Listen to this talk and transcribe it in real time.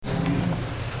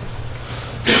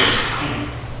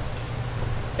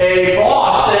a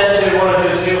boss said to one of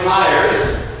his new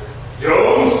hires,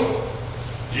 "Jones,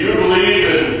 do you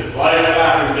believe in life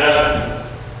after death?"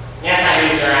 Yes, I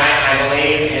do, sir. I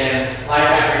believe in life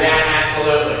after death,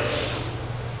 absolutely.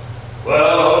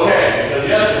 Well, okay, because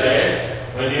yesterday,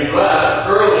 when you left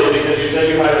early because you said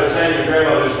you had to attend your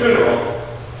grandmother's funeral,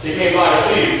 she came by to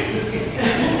see you.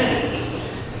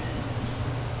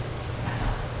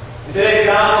 In today's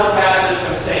Gospel passage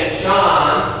from St.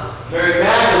 John, Mary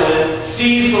Magdalene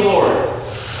sees the Lord.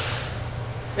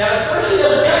 Now, at first she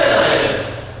doesn't recognize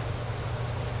him.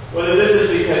 Whether this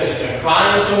is because she's been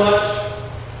crying so much,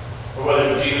 or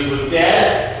whether Jesus was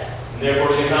dead, and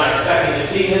therefore she's not expecting to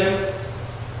see him,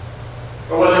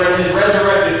 or whether in his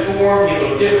resurrected form he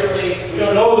looked differently. We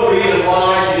don't know the reason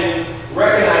why she didn't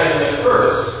recognize him at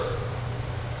first.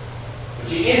 But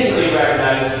she instantly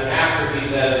recognizes him after he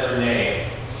says her name,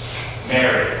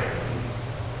 Mary.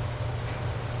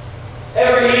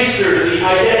 Every Easter, the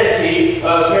identity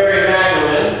of Mary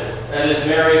Magdalene, that is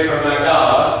Mary from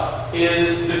Magdala,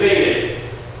 is debated.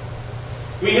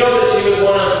 We know that she was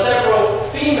one of several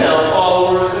female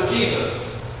followers of Jesus.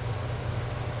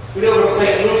 We know from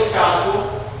St. Luke's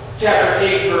Gospel, chapter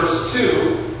 8, verse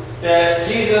 2, that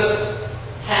Jesus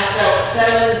cast out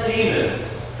 7 demons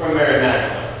from Mary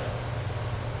Magdalene.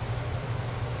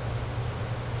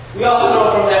 We also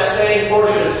know from that same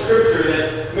portion of Scripture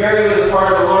that Mary was a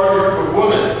part of a larger group of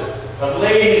women, of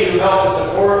ladies who helped to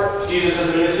support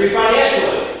Jesus' ministry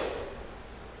financially.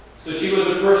 So she was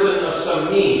a person of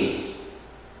some means.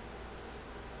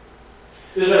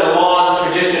 There's been a long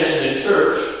tradition in the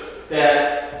church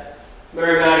that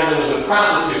Mary Magdalene was a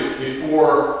prostitute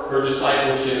before her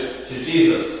discipleship to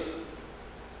Jesus.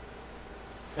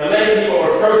 Now, many people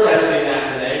are protesting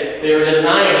that today. They are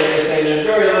denying it. They're saying there's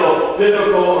very little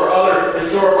biblical or other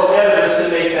historical evidence to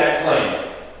make that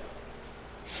claim.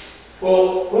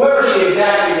 Well, whoever she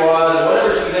exactly was,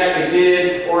 whatever she exactly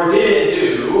did or didn't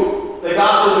do, the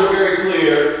Gospels are very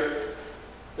clear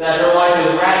that her life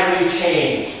was radically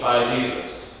changed by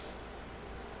Jesus.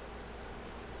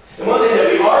 And one thing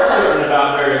that we are certain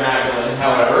about Mary Magdalene,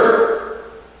 however,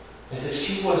 is that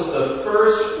she was the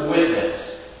first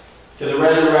witness to the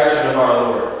resurrection of our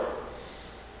Lord.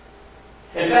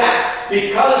 In fact,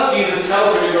 because Jesus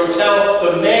tells her to go tell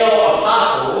the male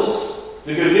apostles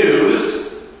the good news,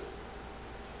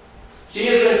 she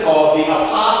has been called the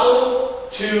apostle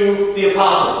to the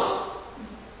apostles.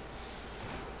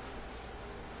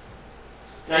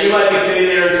 Now you might be sitting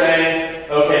there and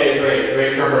saying, okay,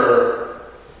 great for her,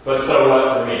 but so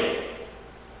what for me?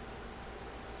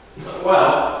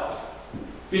 Well,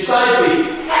 besides the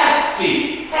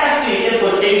hefty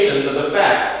implications of the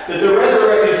fact that the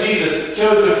resurrected Jesus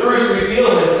chose to first reveal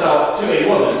himself to a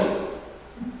woman,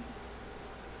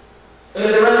 and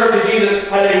that the resurrected Jesus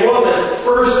had a woman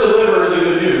first deliver the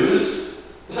good news,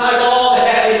 besides all the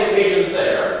hefty implications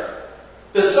there,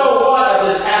 the so what of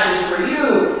this passage for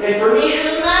you and for me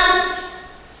is immense.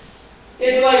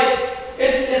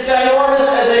 It's ginormous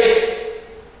as a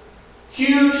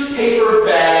huge paper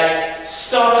bag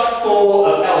stuffed full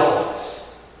of elephants.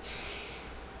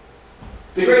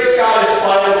 The great Scottish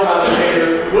Bible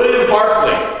commentator William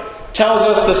Barclay tells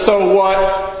us the so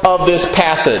what of this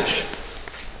passage.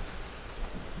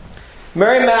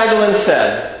 Mary Magdalene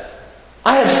said,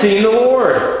 "I have seen the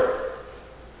Lord."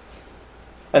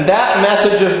 And that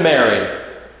message of Mary,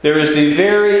 there is the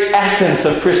very essence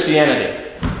of Christianity.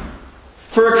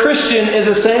 For a Christian is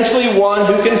essentially one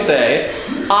who can say,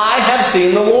 "I have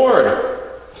seen the Lord."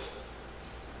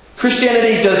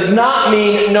 Christianity does not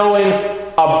mean knowing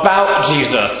about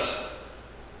Jesus.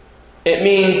 It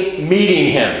means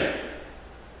meeting Him.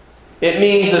 It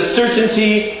means the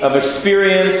certainty of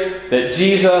experience that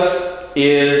Jesus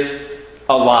is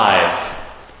alive.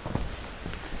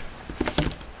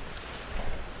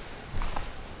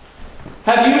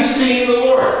 Have you seen the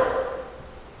Lord?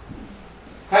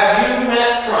 Have you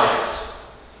met Christ?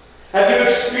 Have you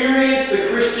experienced the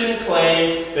Christian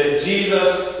claim that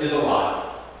Jesus is alive?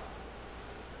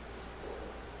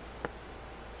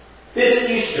 This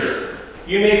Easter,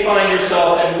 you may find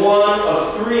yourself in one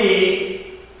of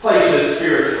 3 places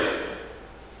spiritually.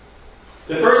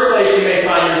 The first place you may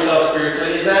find yourself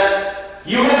spiritually is that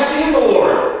you have seen the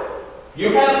Lord.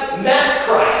 You have met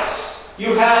Christ.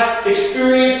 You have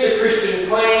experienced the Christian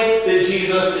claim that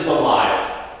Jesus is alive.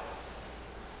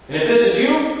 And if this is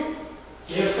you,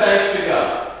 give thanks to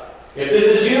God. If this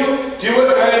is you, do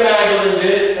what Mary Magdalene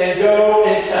did and go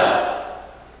and tell.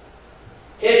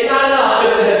 It's not enough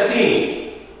just to have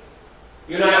seen.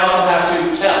 You and I also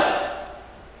have to tell.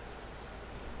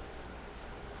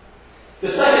 The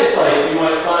second place you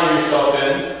might find yourself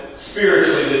in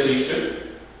spiritually this Easter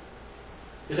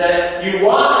is that you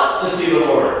want to see the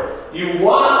Lord. You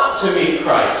want to meet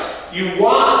Christ. You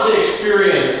want to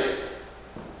experience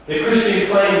the Christian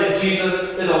claim that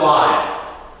Jesus is alive.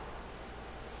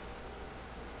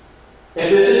 If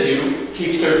this is you,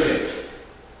 keep searching.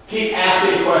 Keep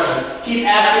asking questions. Keep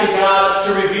asking God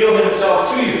to reveal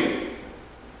Himself to you.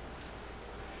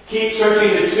 Keep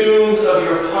searching the tombs of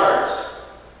your heart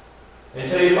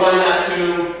until you find that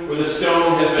tomb where the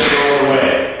stone has been rolled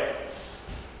away.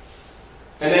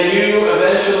 And then you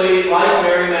eventually, like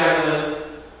Mary Magdalene,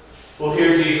 will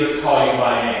hear Jesus call you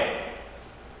by name.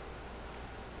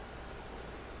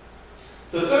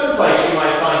 The third place you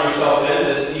might find yourself in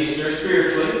this Easter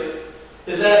spiritually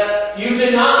is that you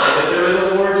deny that there is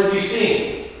a Lord to be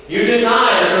seen. You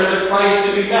deny that there is a Christ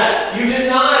to be met. You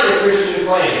deny the Christian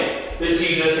claim that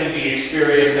Jesus can be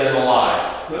experienced as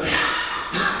alive.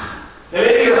 Now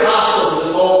maybe you're hostile to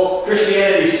this whole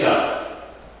Christianity stuff.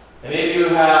 And maybe you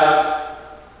have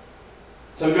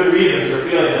some good reasons for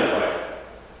feeling that way.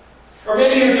 Or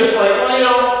maybe you're just like,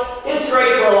 well, it's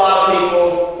great for a lot of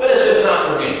people, but it's just not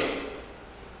for me.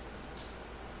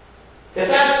 If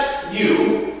that's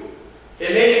you,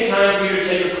 it may be time for you to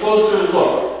take a closer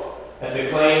look at the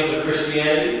claims of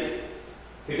Christianity,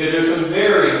 because there's some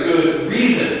very good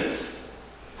reasons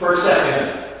for accepting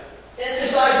them. And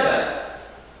besides that,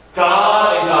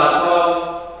 God and God's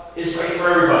love is great for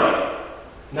everybody,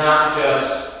 not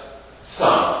just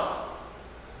some.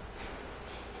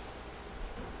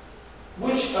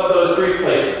 Which of those three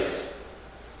places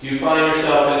do you find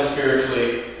yourself in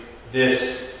spiritually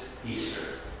this Easter?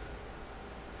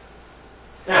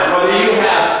 Now, whether you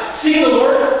have seen the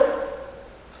Lord,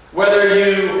 whether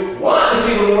you want to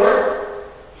see the Lord,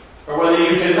 or whether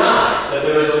you deny that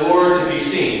there is a Lord to be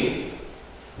seen,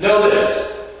 know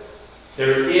this: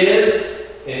 there is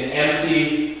an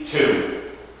empty tomb.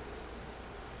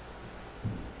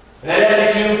 And that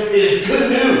empty tomb is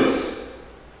good news.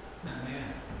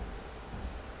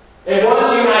 And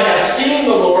once you and I have seen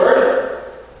the Lord,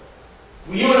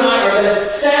 you and I are then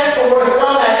sent forth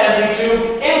from that empty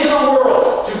tomb into the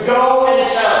world to go and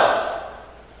tell,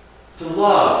 to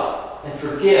love and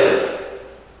forgive,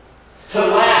 to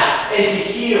laugh and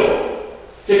to heal,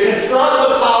 to confront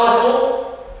the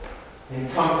powerful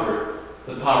and comfort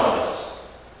the powerless,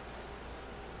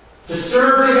 to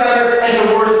serve together and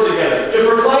to worship together, to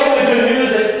proclaim the good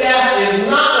news that death is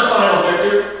not the final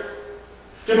victory,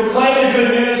 to proclaim the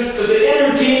good news that the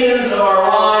inner demons of our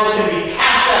lives can be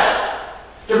cast out,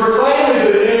 to proclaim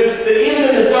the good news that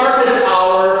even in the darkest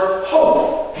hour,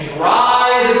 hope can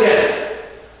rise again.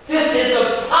 This is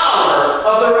the power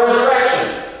of the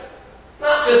resurrection.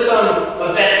 Not just some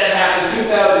event that happened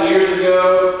 2,000 years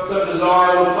ago, some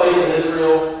bizarre little place in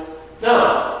Israel.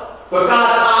 No. But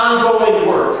God's ongoing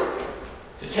work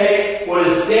to take what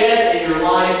is dead in your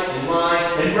life and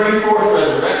mine and bring forth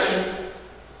resurrection.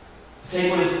 Take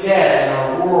what is dead in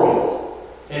our world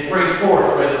and bring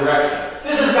forth resurrection.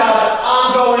 This is God's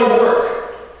ongoing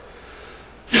work.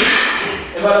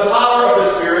 And by the power of the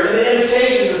Spirit and the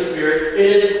invitation of the Spirit,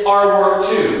 it is our work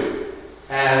too,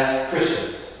 as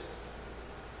Christians.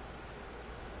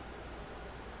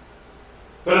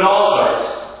 But it all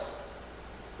starts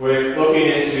with looking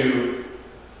into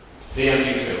the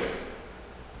empty tomb.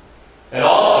 It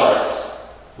all starts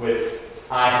with,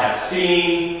 I have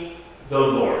seen the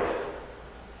Lord.